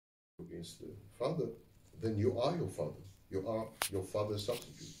against the father, then you are your father. You are your father's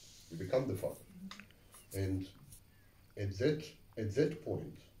substitute. You become the father. And at that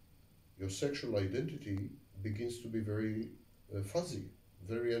point, your sexual identity begins to be very fuzzy,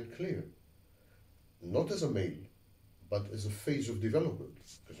 very unclear. Not as a male, but as a phase of development,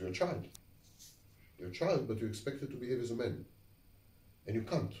 because you're a child. You're a child, but you're expected to behave as a man. And you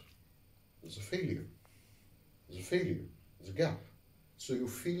can't. There's a failure. There's a failure. There's a gap. So you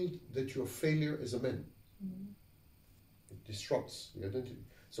feel that you're a failure as a man. It disrupts the identity.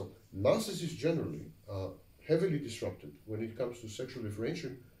 So narcissists generally are heavily disrupted when it comes to sexual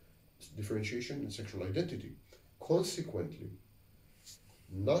differentiation and sexual identity. Consequently,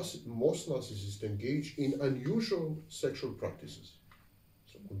 most narcissists engage in unusual sexual practices.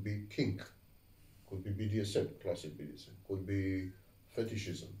 So it could be kink, could be BDSM, classic BDSM, could be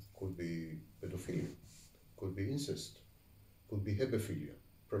fetishism, could be pedophilia, could be incest, could be hebephilia,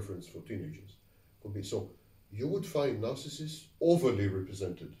 preference for teenagers. Could be, so you would find narcissists overly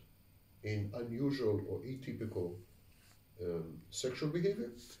represented in unusual or atypical sexual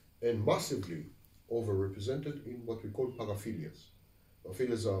behavior, and massively overrepresented in what we call paraphilias.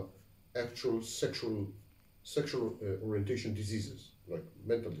 Paraphilias are actual sexual orientation diseases, like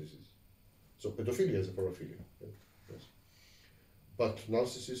mental disease. So pedophilia is a paraphilia. Yes. But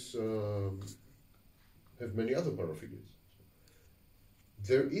narcissists have many other paraphilias.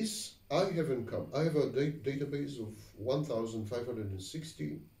 I have a database of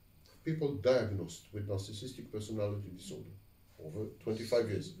 1,560 people diagnosed with narcissistic personality disorder over 25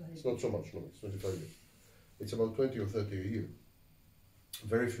 years. It's not so much, no, it's 25 years. It's about 20 or 30 a year.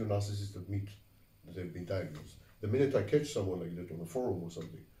 Very few narcissists admit that they've been diagnosed. The minute I catch someone like that on a forum or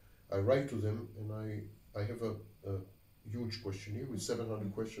something, I write to them and I have a huge questionnaire with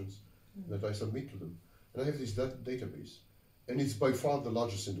 700 questions that I submit to them. And I have this database. And it's by far the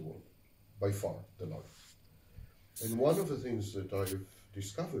largest in the world. By far the largest. And one of the things that I've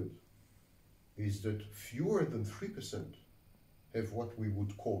discovered is that fewer than 3% have what we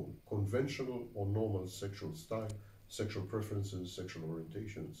would call conventional or normal sexual style, sexual preferences, sexual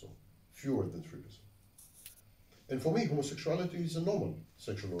orientation, and so on. Fewer than 3%. And for me, homosexuality is a normal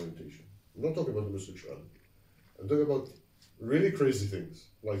sexual orientation. I'm not talking about homosexuality. I'm talking about really crazy things,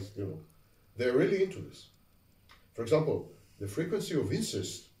 like, they're really into this. For example, the frequency of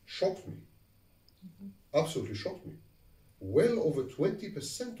incest shocked me. Absolutely shocked me. Well over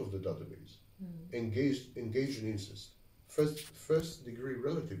 20% of the database engaged in incest. First degree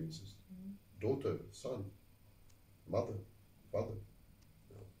relative incest. Daughter, son, mother, father.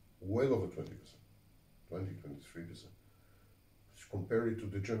 Well over 20%. 20, 23%. Compare it to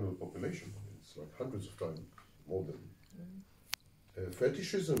the general population, it's like hundreds of times more than.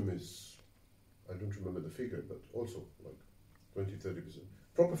 Fetishism is, I don't remember the figure, but also like 20, 30%.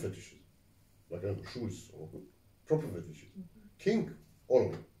 Proper fetishism, like shoes or proper fetishism. Kink, all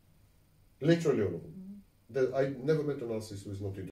of them. Literally all of them. I never met a narcissist who is not into